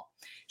nice people.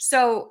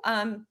 So,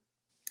 I'm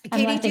Katie,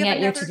 do you laughing have at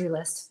your another? to-do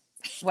list.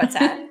 What's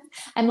that?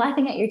 I'm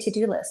laughing at your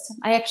to-do list.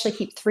 I actually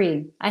keep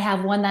 3. I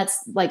have one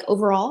that's like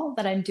overall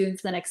that I'm doing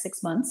for the next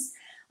 6 months.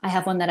 I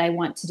have one that I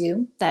want to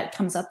do that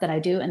comes up that I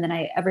do. And then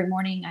every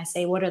morning I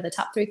say, what are the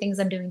top 3 things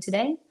I'm doing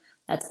today?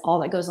 That's all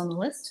that goes on the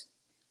list.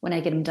 When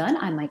I get them done,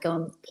 I might go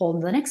and pull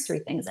the next 3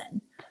 things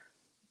in.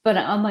 But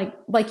I'm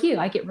like you,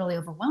 I get really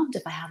overwhelmed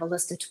if I have a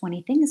list of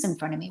 20 things in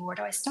front of me. Where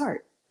do I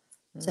start?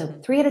 So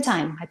Mhm. 3 at a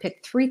time. I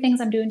pick 3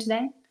 things I'm doing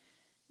today.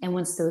 And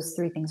once those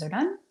 3 things are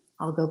done,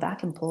 I'll go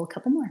back and pull a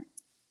couple more.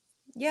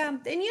 Yeah.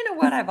 And you know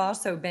what? I've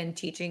also been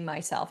teaching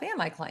myself and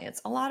my clients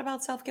a lot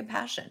about self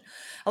compassion,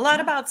 a lot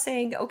Yeah. about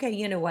saying, okay,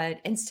 you know what?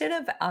 Instead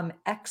of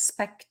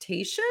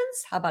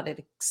expectations, how about it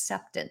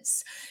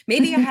acceptance?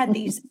 Maybe I had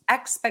these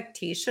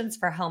expectations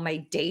for how my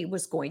day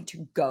was going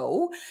to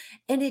go,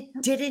 and it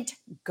didn't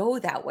go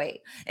that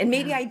way. And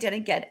maybe Yeah, I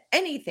didn't get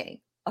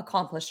anything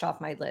accomplished off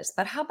my list.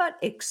 But how about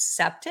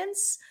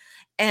acceptance?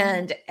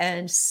 yeah,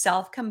 And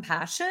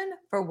self-compassion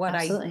for what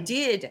I absolutely.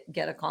 did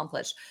get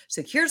accomplished.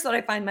 So here's what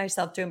I find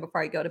myself doing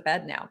before I go to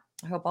bed now.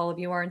 I hope all of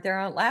you aren't there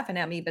out laughing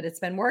at me, but it's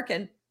been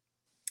working.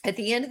 At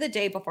the end of the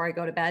day, before I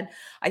go to bed,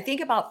 I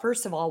think about,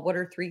 first of all, what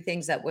are 3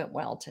 things that went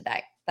well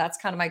today? That's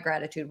kind of my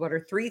gratitude. What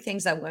are 3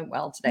 things that went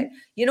well today?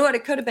 You know what?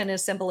 It could have been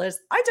as simple as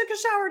I took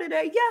a shower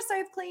today. Yes, I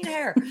have clean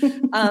hair.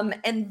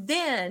 And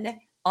then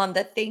on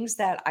the things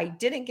that I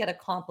didn't get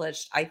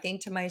accomplished, I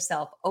think to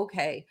myself,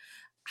 okay,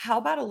 how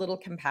about a little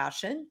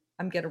compassion?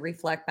 I'm going to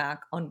reflect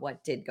back on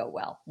what did go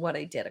well, what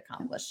I did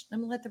accomplish. I'm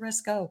going to let the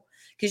rest go.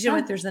 Because you know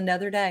what? Yeah. There's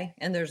another day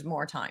and there's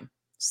more time.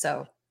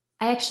 So,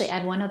 I actually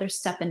add one other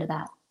step into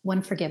that,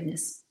 one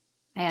forgiveness.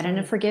 I add in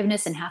a mm,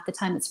 forgiveness, and half the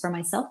time it's for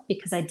myself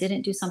because I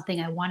didn't do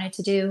something I wanted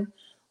to do,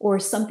 or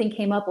something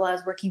came up while I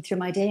was working through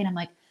my day, and I'm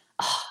like,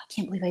 oh, I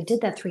can't believe I did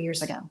that 3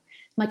 years ago. I'm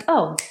like,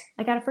 oh,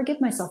 I got to forgive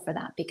myself for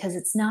that because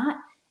it's not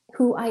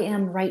who I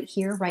am right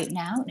here, right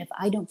now. And if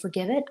I don't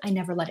forgive it, I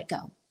never let it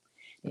go.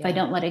 If I yeah.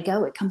 don't let it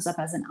go, it comes up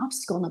as an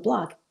obstacle and a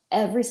block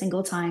every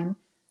single time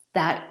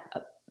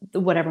that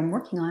whatever I'm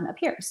working on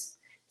appears.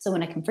 So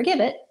when I can forgive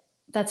it,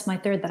 that's my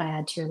third that I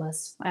add to your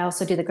list. I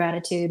also do the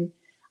gratitude.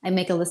 I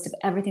make a list of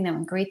everything that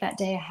went great that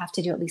day. I have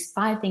to do at least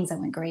 5 things that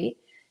went great.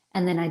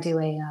 And then I do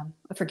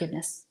a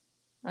forgiveness.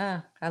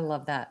 Ah, I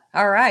love that.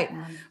 All right.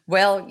 Um,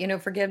 Well,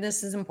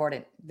 forgiveness is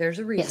important. There's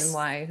a reason yes.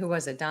 why. Who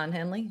was it? Don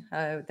Henley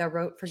that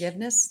wrote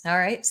forgiveness. All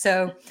right.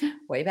 So,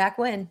 way back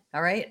when.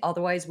 All right.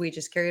 Otherwise, we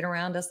just carry it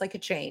around us like a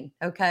chain.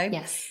 Okay.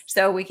 Yes.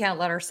 So, we can't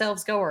let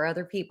ourselves go or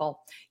other people.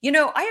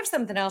 I have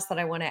something else that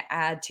I want to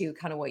add to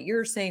kind of what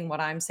you're saying, what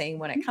I'm saying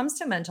when it comes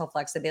to mental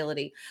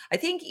flexibility. I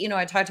think,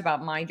 I talked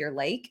about mind your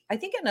lake. I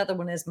think another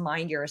one is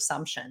mind your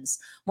assumptions.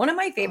 One of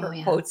my Oh, favorite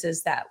yeah. quotes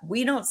is that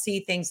we don't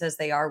see things as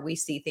they are, we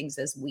see things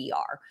as we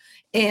are.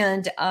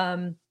 And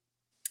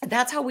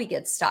that's how we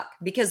get stuck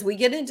because we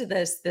get into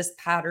this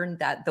pattern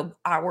that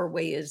our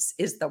way is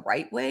the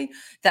right way,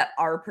 that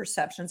our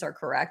perceptions are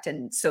correct,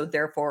 and so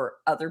therefore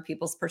other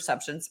people's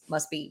perceptions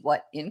must be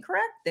what,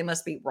 incorrect, they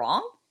must be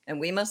wrong. and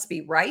we must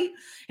be right.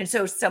 And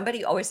so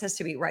somebody always has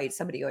to be right,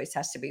 somebody always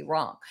has to be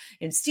wrong.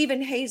 And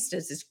Stephen Hayes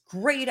does this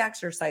great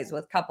exercise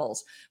with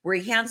couples where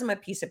he hands them a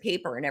piece of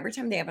paper, and every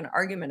time they have an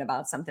argument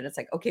about something, it's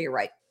like, okay, you're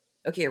right.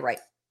 Okay, you're right.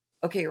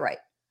 Okay, you're right.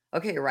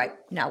 Okay, you're right.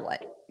 Now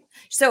what?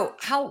 So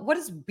what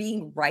is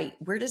being right?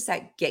 Where does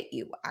that get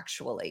you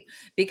actually?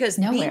 Because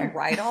being Nowhere.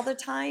 right all the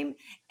time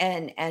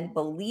and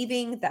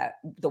believing that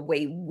the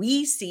way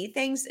we see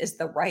things is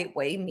the right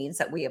way means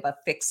that we have a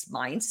fixed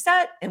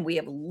mindset and we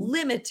have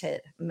limited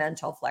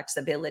mental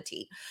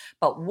flexibility.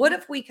 But what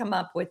if we come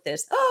up with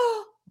this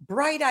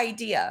bright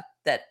idea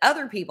that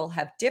other people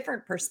have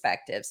different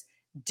perspectives,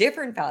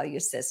 different value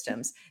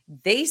systems?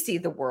 They see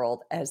the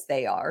world as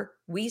they are.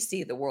 We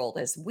see the world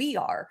as we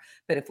are.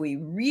 But if we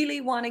really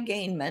want to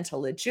gain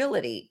mental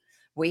agility,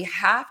 we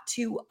have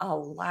to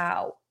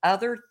allow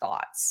other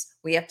thoughts.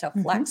 We have to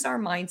flex Mhm. our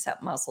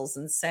mindset muscles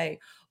and say,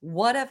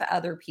 what if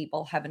other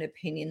people have an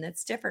opinion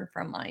that's different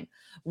from mine?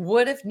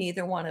 What if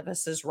neither one of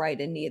us is right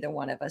and neither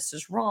one of us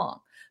is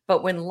wrong?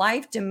 But when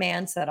life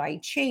demands that I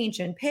change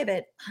and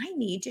pivot, I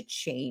need to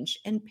change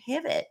and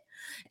pivot.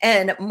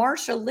 And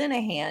Marsha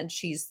Linehan,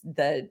 she's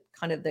the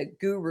kind of the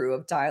guru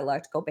of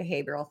dialectical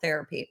behavioral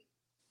therapy.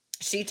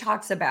 She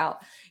talks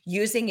about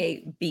using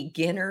a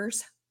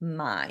beginner's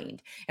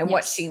mind. And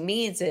what she Yes.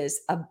 means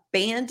is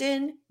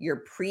abandon your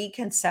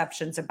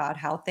preconceptions about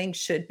how things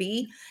should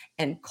be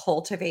and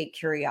cultivate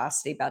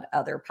curiosity about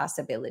other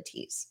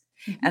possibilities.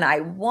 And Mhm. I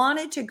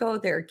wanted to go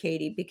there,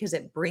 Katie, because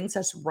it brings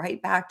us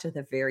right back to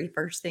the very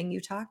first thing you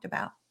talked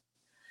about,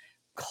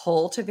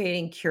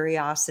 cultivating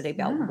curiosity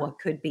about Yeah. what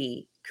could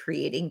be,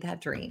 creating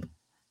that dream.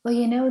 Well,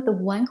 the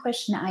one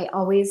question I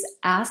always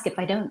ask if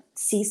I don't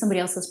see somebody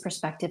else's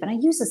perspective, and I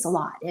use this a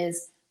lot,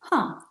 is,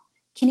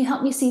 can you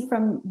help me see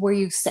from where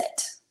you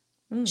sit?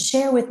 Mm,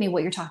 Share with me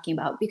what you're talking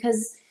about.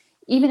 Because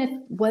even if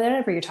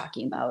whatever you're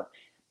talking about,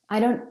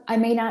 I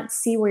may not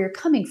see where you're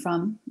coming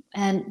from.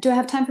 And do I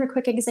have time for a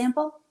quick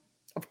example?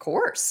 of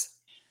course.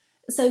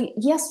 So,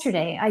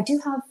 yesterday, I do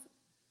have,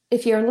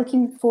 if you're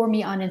looking for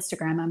me on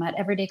Instagram, I'm at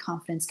Everyday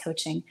Confidence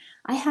Coaching.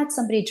 I had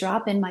somebody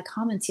drop in my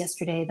comments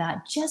yesterday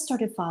that just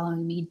started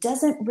following me,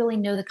 doesn't really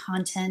know the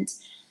content,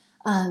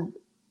 um,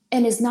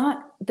 and is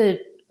not the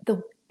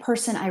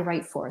person I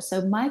write for.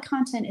 So my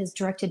content is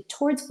directed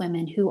towards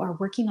women who are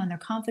working on their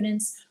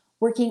confidence,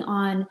 working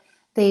on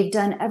they've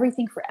done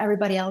everything for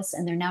everybody else,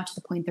 and they're now to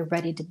the point they're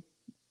ready to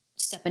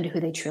step into who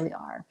they truly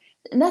are.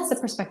 And that's the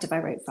perspective I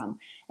write from.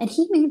 And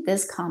he made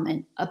this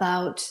comment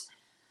about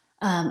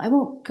I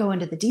won't go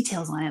into the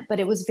details on it, but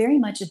it was very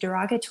much a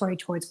derogatory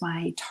towards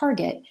my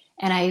target.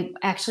 And I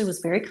actually was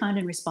very kind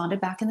and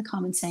responded back in the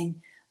comments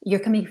saying, you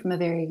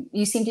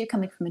seem to be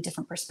coming from a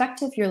different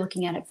perspective. You're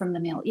looking at it from the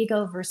male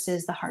ego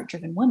versus the heart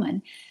driven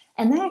woman.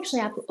 And that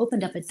actually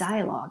opened up a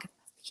dialogue.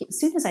 As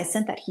soon as I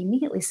sent that, he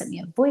immediately sent me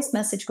a voice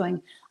message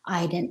going,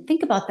 I didn't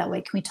think about that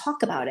way. Can we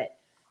talk about it?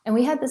 And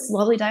we had this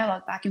lovely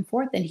dialogue back and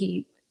forth. And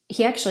he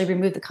actually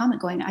removed the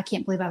comment going, I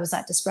can't believe I was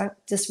that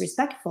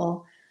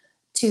disrespectful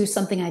to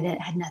something that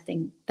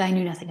I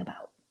knew nothing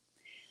about.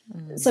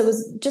 Mm. So it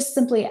was just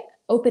simply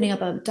opening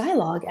up a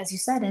dialogue, as you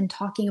said, and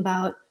talking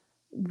about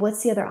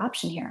what's the other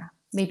option here.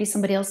 Maybe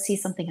somebody else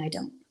sees something I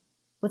don't.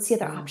 What's the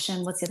other Mm.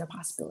 option? What's the other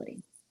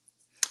possibility?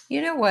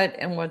 You know what?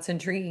 And what's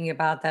intriguing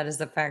about that is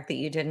the fact that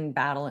you didn't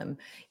battle him.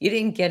 You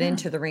didn't get Yeah.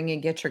 into the ring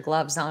and get your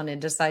gloves on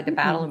and decide to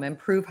battle Mm-mm. him and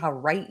prove how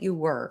right you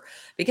were.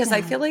 Because I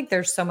Yeah. feel like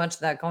there's so much of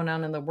that going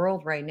on in the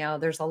world right now.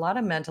 There's a lot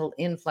of mental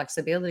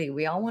inflexibility.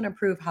 We all want to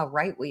prove how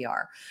right we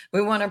are.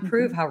 We want to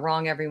prove Hmm. how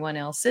wrong everyone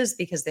else is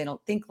because they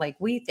don't think like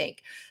we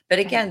think. But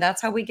Right. again,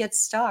 that's how we get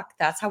stuck.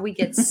 That's how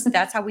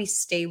we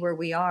stay where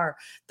we are.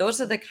 Those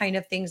are the kind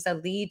of things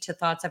that lead to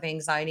thoughts of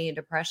anxiety and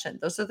depression.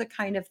 Those are the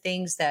kind of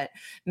things that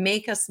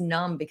make us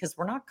numb because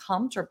we're not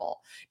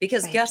comfortable.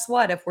 Because Right. guess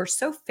what? If we're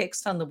so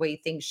fixed on the way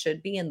things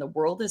should be and the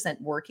world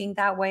isn't working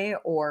that way,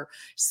 or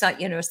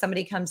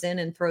somebody comes in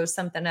and throws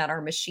something at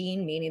our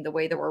machine, meaning the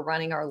way that we're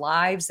running our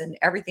lives and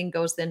everything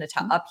goes into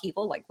Mhm.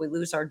 upheaval, like we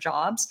lose our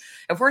jobs.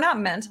 If we're not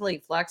mentally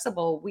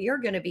flexible, we are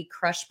going to be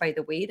crushed by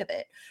the weight of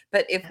it.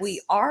 But if we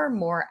Yes. are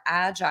more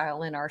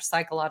agile in our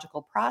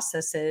psychological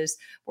processes,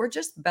 we're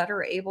just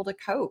better able to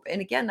cope.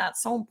 And again,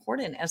 that's so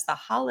important as the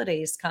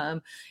holidays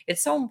come.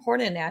 It's so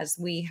important as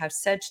we have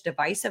such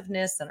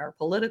divisiveness and our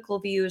political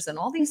views and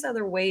all these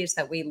other ways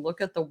that we look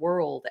at the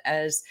world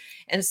as.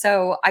 And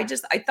so I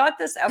thought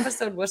this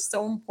episode was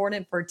so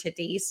important for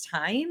today's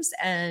times.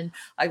 And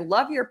I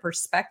love your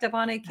perspective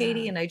on it,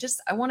 Katie. And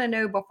I want to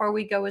know before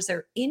we go, is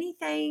there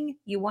anything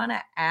you want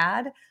to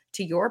add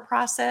to your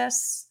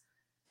process?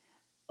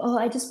 Oh,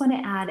 I just want to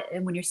add,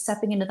 and when you're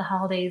stepping into the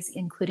holidays,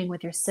 including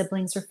with your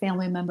siblings or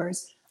family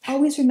members,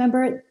 always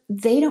remember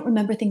they don't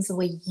remember things the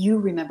way you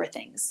remember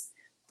things.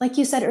 Like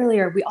you said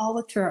earlier, we all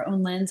look through our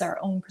own lens, our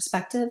own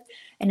perspective.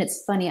 And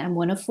it's funny, I'm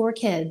one of four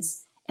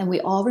kids, and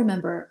we all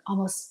remember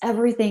almost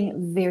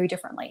everything very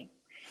differently.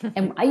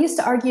 And I used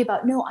to argue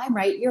about, no, I'm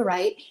right, you're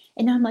right.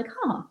 And now I'm like,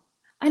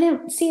 I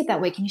didn't see it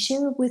that way. Can you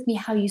share with me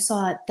how you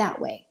saw it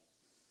that way?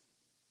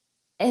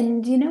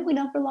 And we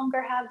no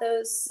longer have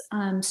those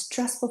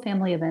stressful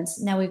family events.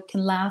 Now we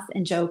can laugh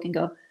and joke and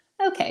go,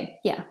 okay,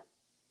 yeah,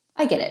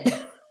 I get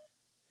it.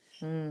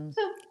 Mm.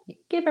 So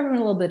give everyone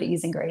a little bit of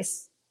ease and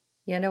grace.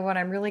 You know what?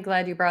 I'm really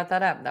glad you brought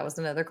that up. That was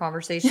another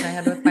conversation I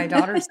had with my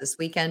daughters this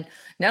weekend.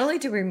 Not only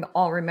do we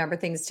all remember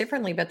things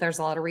differently, but there's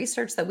a lot of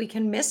research that we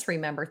can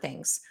misremember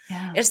things,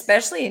 Yeah.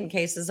 especially in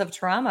cases of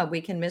trauma.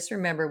 We can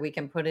misremember, we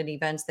can put in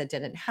events that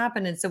didn't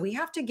happen. And so we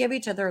have to give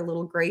each other a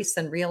little grace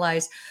and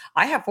realize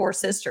I have four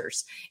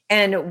sisters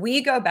and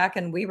we go back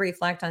and we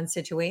reflect on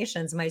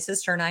situations. My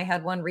sister and I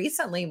had one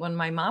recently when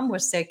my mom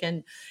was sick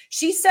and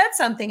she said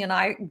something and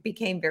I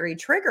became very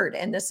triggered.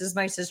 And this is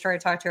my sister I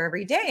talk to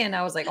every day. And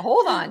I was like,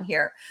 hold on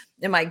here.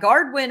 And my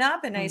guard went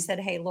up and I Mm. said,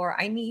 hey, Laura,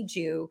 I need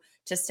you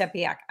to step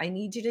back. I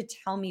need you to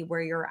tell me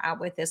where you're at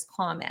with this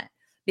comment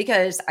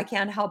because I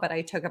can't help it.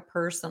 I took it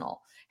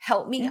personal.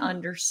 Help me Yeah.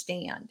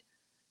 understand.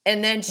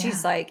 And then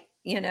she's Yeah. like,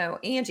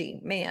 Angie,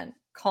 man,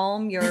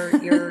 calm your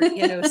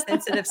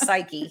sensitive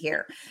psyche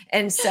here.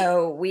 And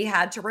so we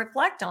had to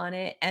reflect on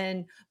it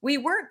and we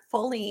weren't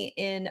fully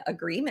in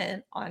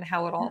agreement on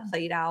how it all Yeah.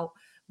 played out,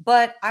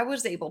 but I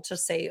was able to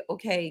say,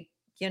 okay,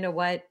 you know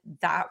what?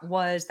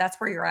 That's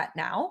where you're at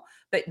now,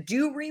 but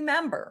do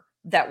remember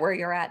that where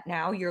you're at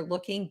now, you're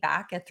looking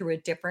back at through a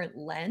different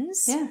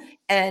lens. Yeah.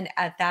 And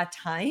at that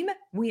time,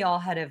 we all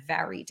had a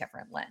very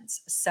different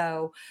lens.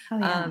 So, Oh,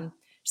 yeah. um,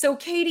 so,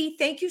 Katie,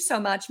 thank you so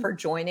much for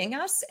joining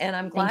us. And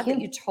I'm Thank glad that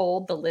you you.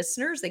 told the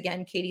listeners.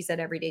 Again, Katie's at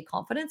Everyday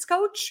Confidence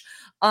Coach.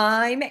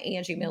 I'm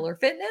Angie Miller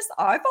Fitness.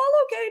 I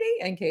follow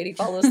Katie, and Katie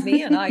follows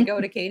me, and I go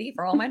to Katie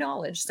for all my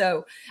knowledge.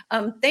 So,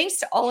 thanks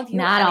to all of you,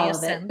 Not all of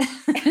NASM.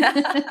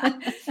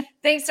 it.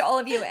 Thanks to all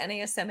of you,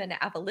 NASM and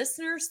APA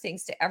listeners.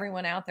 Thanks to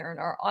everyone out there in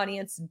our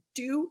audience.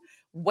 Do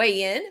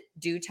weigh in.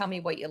 Do tell me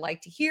what you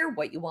like to hear,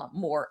 what you want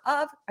more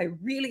of. I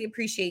really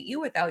appreciate you.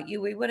 Without you,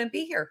 we wouldn't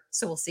be here.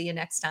 So we'll see you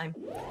next time.